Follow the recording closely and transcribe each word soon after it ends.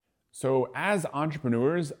So, as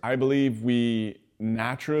entrepreneurs, I believe we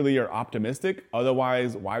naturally are optimistic.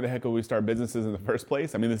 Otherwise, why the heck would we start businesses in the first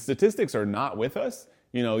place? I mean, the statistics are not with us.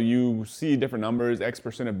 You see different numbers,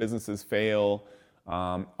 X% of businesses fail,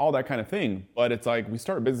 all that kind of thing. But it's like we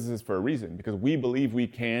start businesses for a reason because we believe we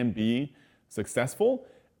can be successful,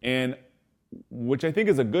 and which I think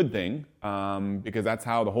is a good thing because that's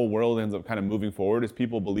how the whole world ends up kind of moving forward, is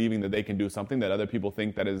people believing that they can do something that other people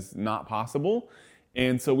think that is not possible.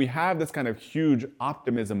 And so we have this kind of huge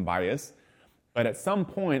optimism bias, but at some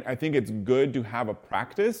point, I think it's good to have a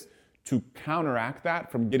practice to counteract that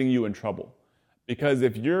from getting you in trouble. Because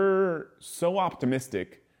if you're so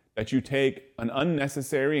optimistic that you take an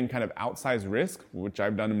unnecessary and kind of outsized risk, which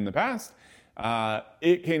I've done in the past,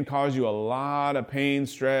 it can cause you a lot of pain,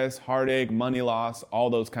 stress, heartache, money loss, all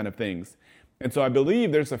those kind of things. And so I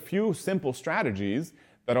believe there's a few simple strategies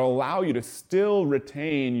that'll allow you to still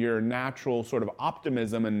retain your natural sort of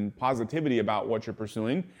optimism and positivity about what you're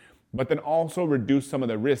pursuing, but then also reduce some of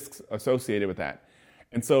the risks associated with that.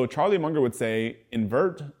 And so Charlie Munger would say,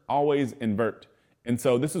 invert, always invert. And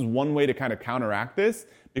so this is one way to kind of counteract this,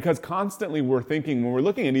 because constantly we're thinking, when we're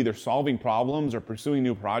looking at either solving problems or pursuing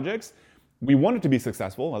new projects, we want it to be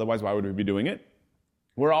successful, otherwise why would we be doing it?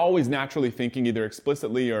 We're always naturally thinking, either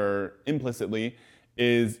explicitly or implicitly,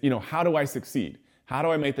 is, how do I succeed? How do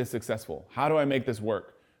I make this successful? How do I make this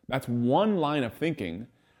work? That's one line of thinking.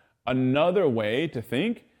 Another way to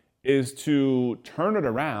think is to turn it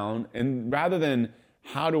around, and rather than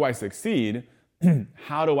how do I succeed,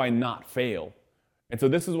 how do I not fail? And so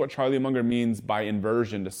this is what Charlie Munger means by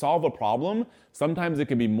inversion. To solve a problem, sometimes it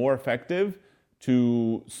can be more effective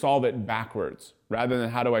to solve it backwards. Rather than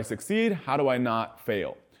how do I succeed, how do I not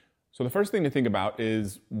fail? So the first thing to think about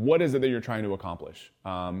is, what is it that you're trying to accomplish?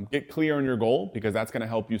 Get clear on your goal, because that's going to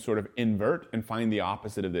help you sort of invert and find the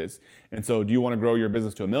opposite of this. And so do you want to grow your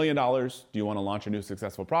business to $1 million? Do you want to launch a new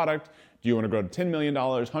successful product? Do you want to grow to $10 million,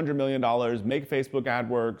 $100 million, make Facebook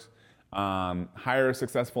AdWords, hire a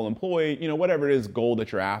successful employee, whatever it is goal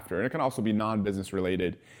that you're after. And it can also be non-business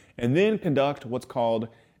related. And then conduct what's called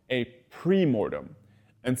a pre-mortem.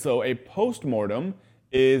 And so a post-mortem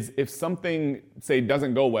is if something, say,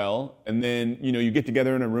 doesn't go well, and then, you get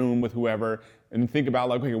together in a room with whoever and think about,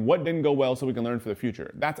 like, okay, what didn't go well so we can learn for the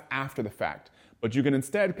future? That's after the fact. But you can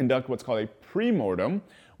instead conduct what's called a pre-mortem,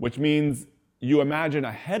 which means you imagine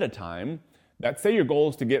ahead of time that, say, your goal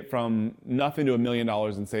is to get from nothing to $1 million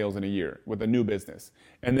in sales in a year with a new business.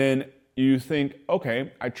 And then you think,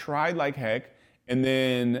 okay, I tried like heck, and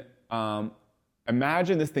then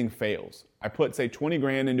imagine this thing fails. I put, say, 20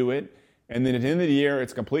 grand into it, and then at the end of the year,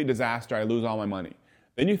 it's a complete disaster. I lose all my money.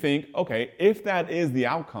 Then you think, okay, if that is the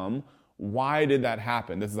outcome, why did that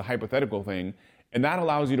happen? This is a hypothetical thing. And that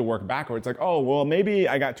allows you to work backwards. Like, oh, well, maybe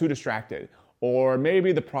I got too distracted. Or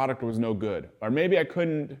maybe the product was no good. Or maybe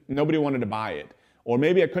nobody wanted to buy it. Or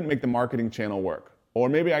maybe I couldn't make the marketing channel work. Or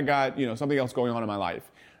maybe I got, something else going on in my life.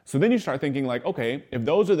 So then you start thinking like, okay, if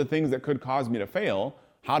those are the things that could cause me to fail,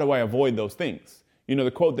 how do I avoid those things? The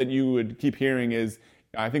quote that you would keep hearing is,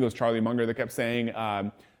 I think it was Charlie Munger that kept saying,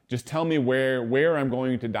 just tell me where I'm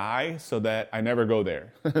going to die so that I never go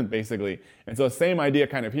there, basically. And so same idea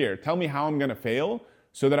kind of here. Tell me how I'm going to fail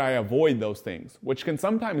so that I avoid those things, which can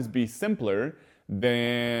sometimes be simpler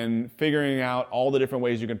than figuring out all the different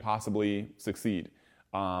ways you can possibly succeed.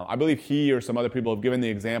 I believe he or some other people have given the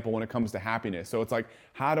example when it comes to happiness. So it's like,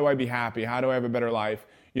 how do I be happy? How do I have a better life?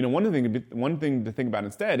 One thing to think about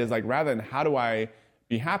instead is like, rather than how do I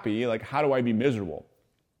be happy, like how do I be miserable?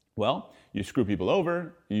 Well, you screw people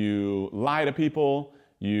over, you lie to people,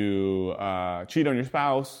 you cheat on your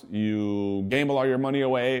spouse, you gamble all your money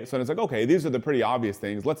away. So it's like, okay, these are the pretty obvious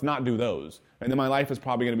things. Let's not do those. And then my life is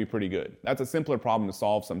probably going to be pretty good. That's a simpler problem to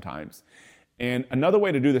solve sometimes. And another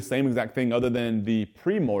way to do the same exact thing other than the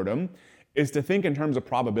pre-mortem is to think in terms of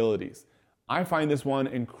probabilities. I find this one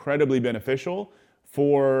incredibly beneficial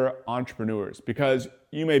for entrepreneurs, because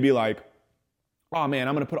you may be like, oh man,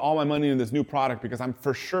 I'm going to put all my money in this new product because I'm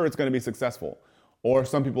for sure it's going to be successful. Or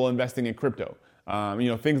some people investing in crypto,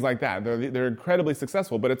 things like that. They're incredibly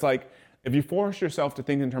successful, but it's like, if you force yourself to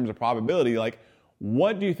think in terms of probability, like,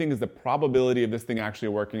 what do you think is the probability of this thing actually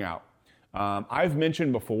working out? I've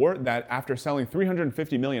mentioned before that after selling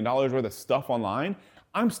 $350 million worth of stuff online,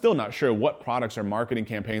 I'm still not sure what products or marketing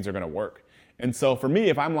campaigns are going to work. And so for me,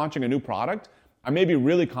 if I'm launching a new product, I may be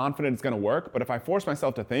really confident it's going to work, but if I force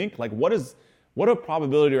myself to think, like, what a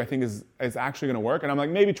probability I think is actually going to work? And I'm like,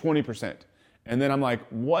 maybe 20%. And then I'm like,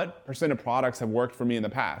 what percent of products have worked for me in the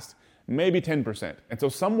past? Maybe 10%. And so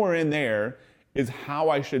somewhere in there is how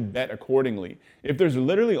I should bet accordingly. If there's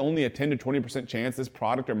literally only a 10 to 20% chance this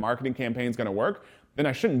product or marketing campaign is going to work, then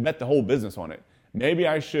I shouldn't bet the whole business on it. Maybe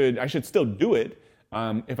I should still do it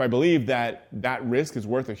if I believe that risk is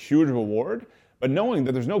worth a huge reward, but knowing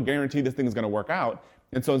that there's no guarantee this thing is going to work out.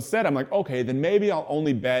 And so instead, I'm like, okay, then maybe I'll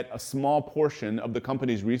only bet a small portion of the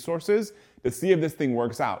company's resources to see if this thing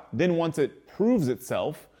works out. Then once it proves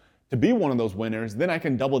itself to be one of those winners, then I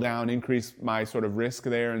can double down, increase my sort of risk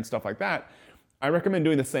there and stuff like that. I recommend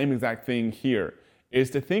doing the same exact thing here, is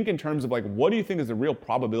to think in terms of like, what do you think is the real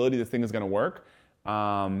probability this thing is going to work?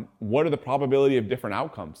 What are the probability of different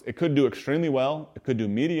outcomes? It could do extremely well. It could do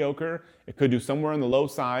mediocre. It could do somewhere on the low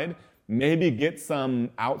side. Maybe get some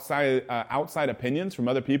outside opinions from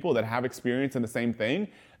other people that have experience in the same thing.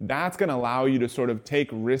 That's going to allow you to sort of take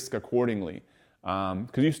risk accordingly.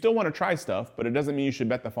 Because you still want to try stuff, but it doesn't mean you should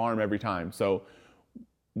bet the farm every time. So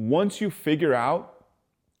once you figure out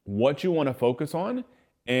what you want to focus on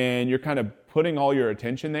and you're kind of putting all your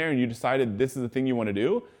attention there and you decided this is the thing you want to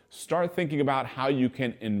do, start thinking about how you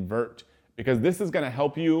can invert, because this is going to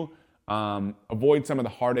help you avoid some of the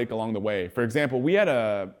heartache along the way. For example, we had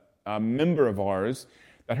a member of ours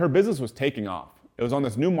that her business was taking off. It was on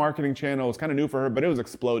this new marketing channel. It was kind of new for her, but it was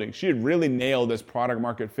exploding. She had really nailed this product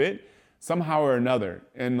market fit somehow or another.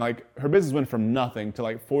 And like her business went from nothing to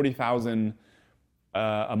like 40,000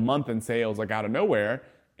 a month in sales, like out of nowhere.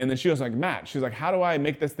 And then she was like, Matt, she's like, how do I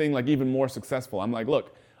make this thing like even more successful? I'm like,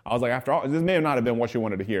 look, I was like, after all, this may not have been what she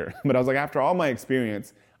wanted to hear, but I was like, after all my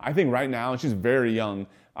experience, I think right now, and she's very young,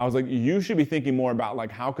 I was like, you should be thinking more about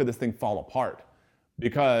like, how could this thing fall apart?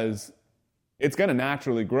 Because it's going to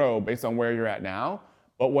naturally grow based on where you're at now.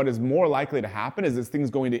 But what is more likely to happen is this thing's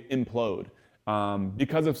going to implode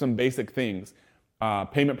because of some basic things.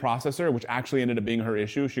 Payment processor, which actually ended up being her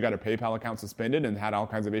issue. She got her PayPal account suspended and had all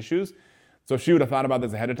kinds of issues. So if she would have thought about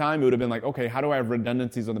this ahead of time, it would have been like, okay, how do I have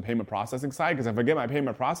redundancies on the payment processing side? Because if I get my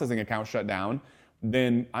payment processing account shut down,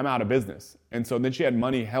 then I'm out of business. And so then she had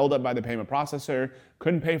money held up by the payment processor,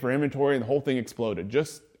 couldn't pay for inventory, and the whole thing exploded.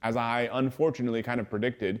 Just as I unfortunately kind of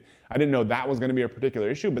predicted. I didn't know that was going to be a particular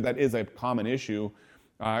issue, but that is a common issue,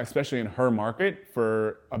 especially in her market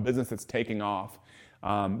for a business that's taking off.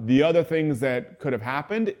 The other things that could have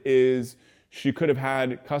happened is she could have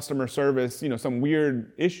had customer service, some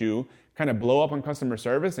weird issue kind of blow up on customer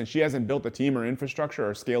service, and she hasn't built a team or infrastructure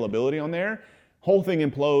or scalability on there. Whole thing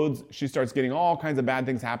implodes. She starts getting all kinds of bad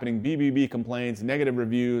things happening, BBB complaints, negative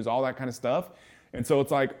reviews, all that kind of stuff. And so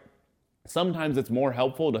it's like, sometimes it's more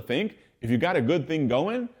helpful to think, if you got a good thing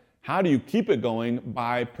going, how do you keep it going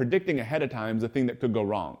by predicting ahead of time the thing that could go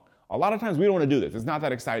wrong? A lot of times we don't want to do this. It's not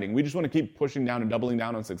that exciting. We just want to keep pushing down and doubling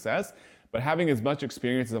down on success. But having as much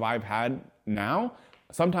experience as I've had now,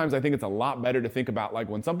 sometimes I think it's a lot better to think about, like,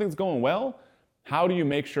 when something's going well, how do you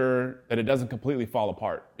make sure that it doesn't completely fall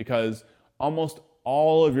apart? Because almost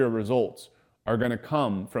all of your results are going to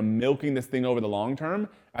come from milking this thing over the long term,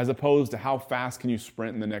 as opposed to how fast can you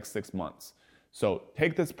sprint in the next 6 months. So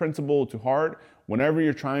take this principle to heart. Whenever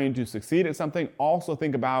you're trying to succeed at something, also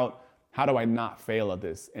think about, how do I not fail at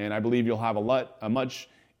this? And I believe you'll have a much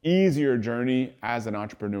easier journey as an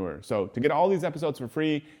entrepreneur. So to get all these episodes for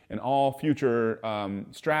free and all future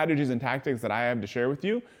strategies and tactics that I have to share with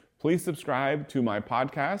you, please subscribe to my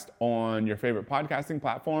podcast on your favorite podcasting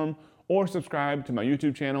platform, or subscribe to my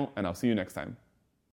YouTube channel, and I'll see you next time.